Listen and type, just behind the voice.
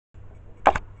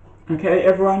Okay,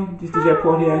 everyone, this is DJ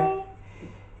Paul here.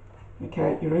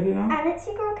 Okay, you ready now? And it's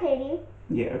your girl Katie.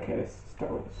 Yeah, okay, let's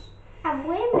start with this. And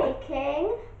we're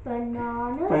making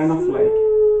banana flake.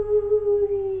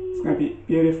 smoothie. It's going to be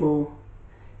beautiful.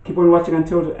 Keep on watching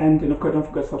until the end, and of course, don't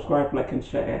forget to subscribe, like, and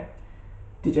share.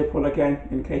 DJ Paul again,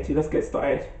 and Katie, let's get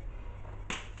started.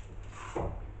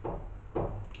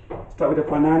 Start with the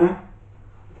banana.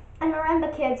 And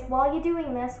remember, kids, while you're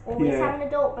doing this, always have an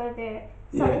adult with it.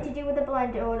 Something to do with the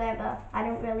blender or whatever. I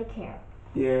don't really care.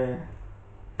 Yeah.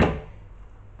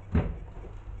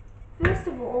 First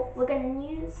of all, we're going to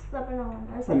use the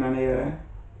bananas. Banana,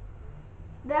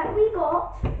 that we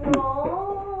got from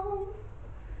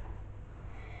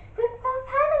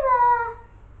Panama.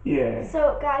 Yeah.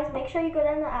 So, guys, make sure you go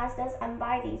down to Asda's and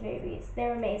buy these babies.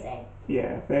 They're amazing.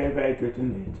 Yeah, very, very good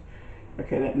indeed.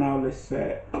 Okay, now let's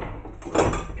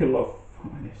peel off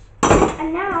this.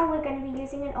 And now we're going to be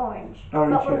using an orange.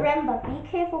 But remember, be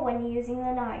careful when you're using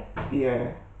the knife.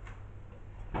 Yeah.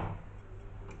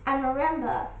 And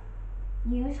remember,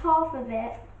 use half of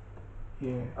it.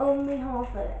 Yeah. Only half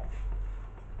of it.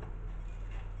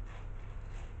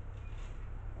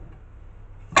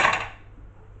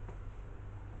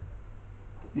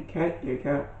 Okay, here you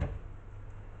go.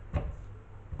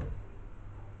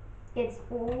 It's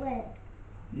all in.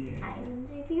 Yeah. And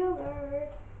the yogurt.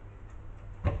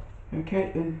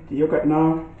 Okay, then the yogurt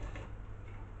now.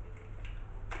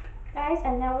 Guys,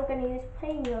 and now we're going to use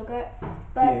plain yogurt.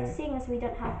 But seeing as we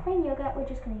don't have plain yogurt, we're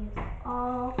just going to use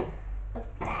all of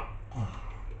that.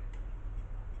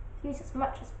 Use as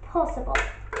much as possible.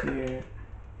 Yeah.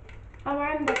 And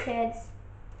remember, kids,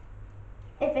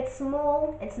 if it's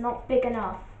small, it's not big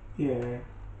enough. Yeah.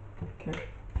 Okay.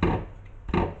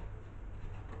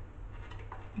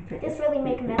 Okay. Just really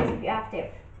make a mess if you have to.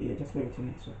 Yeah, just leave it in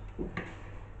there. So.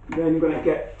 Then you're gonna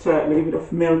get a little bit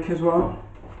of milk as well.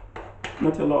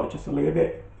 Not a lot, just a little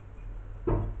bit.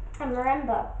 And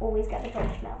remember, always get the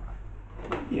fresh milk.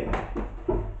 Yeah.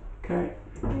 Okay.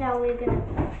 Now we're gonna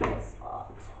put this on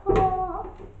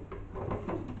top.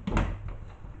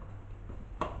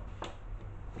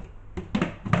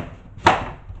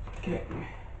 Okay.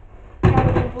 Now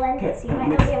we're gonna blend it so you might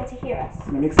not be able to hear us. I'm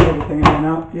gonna mix everything in there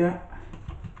now. Yeah.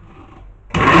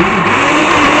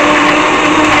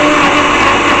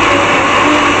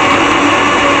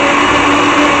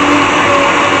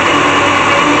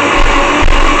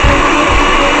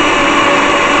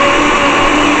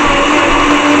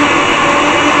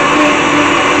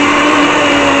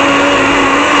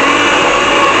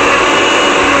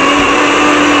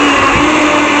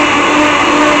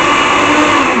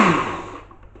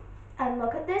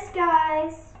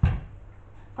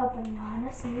 A banana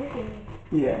smoothie.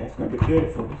 Yeah, it's going to be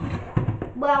beautiful.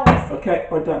 Well, we'll see. Okay,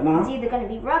 we're done now. It's either going to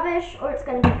be rubbish or it's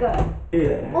going to be good.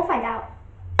 Yeah. We'll find out.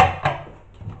 I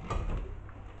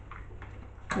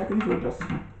think we'll just...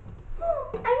 I'm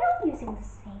not using the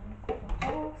same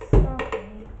clothes.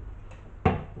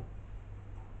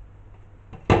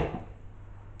 Okay.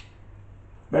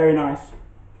 Very nice.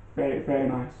 Very, very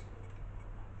nice.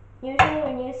 Usually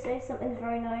when you say something's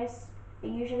very nice, it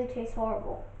usually tastes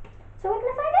horrible. So we're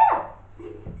going to find out.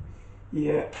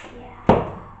 Yeah.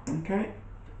 Yeah. Okay.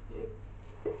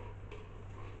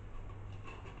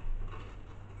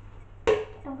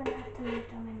 I'm going to have to move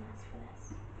down my mask for this.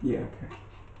 Yeah, okay.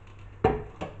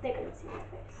 They're going to see my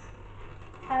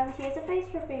face. Here's a face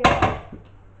reveal.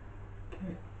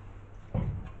 Okay.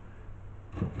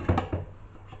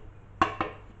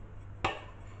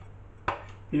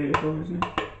 Beautiful, isn't it?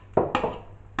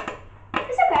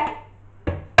 It's okay.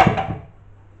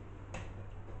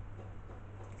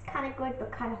 Kind of good,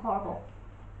 but kind of horrible.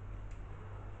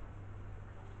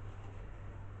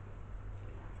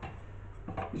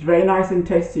 It's very nice and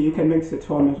tasty. You can mix it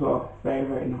on as well. Very,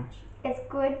 very nice. It's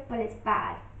good, but it's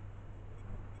bad.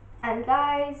 And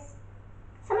guys,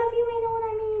 some of you may know what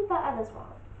I mean, but others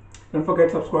won't. Don't forget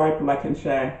to subscribe, like, and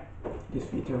share this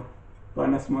video.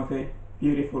 Banana smoothie.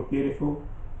 Beautiful, beautiful.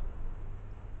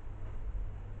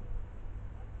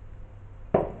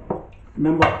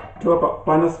 Remember, 2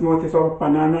 banana smoothies of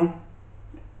banana,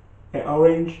 an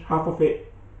orange, half of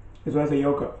it, as well as a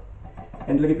yogurt,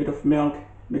 and a little bit of milk,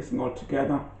 mixing all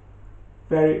together.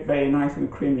 Very, very nice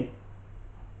and creamy.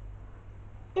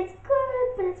 It's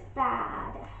good, but it's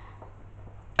bad.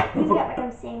 You get what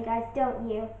I'm saying, guys, don't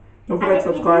you? Don't forget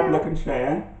to subscribe, like, and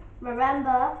share.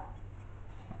 Remember,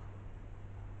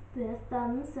 the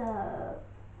thumbs up.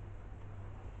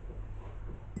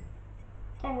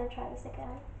 I'm gonna try this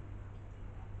again.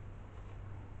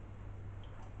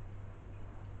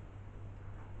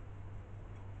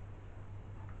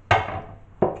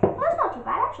 Well, that's not too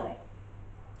bad, actually.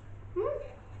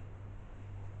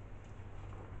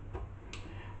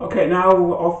 Okay, now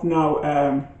we're off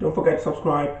now. Don't forget to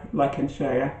subscribe, like and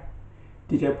share. Yeah?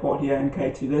 DJ Port here and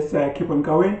Katie. Let's keep on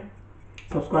going.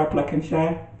 Subscribe, like and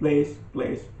share, please,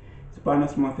 please. It's a banana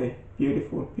smoothie.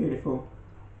 Beautiful, beautiful.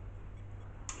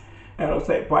 I'll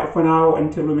say bye for now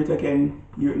until we meet again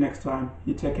you next time.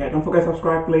 You take care. Don't forget to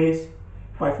subscribe, please.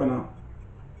 Bye for now.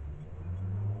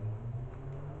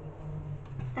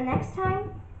 And next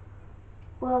time,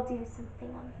 we'll do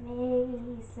something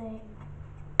amazing.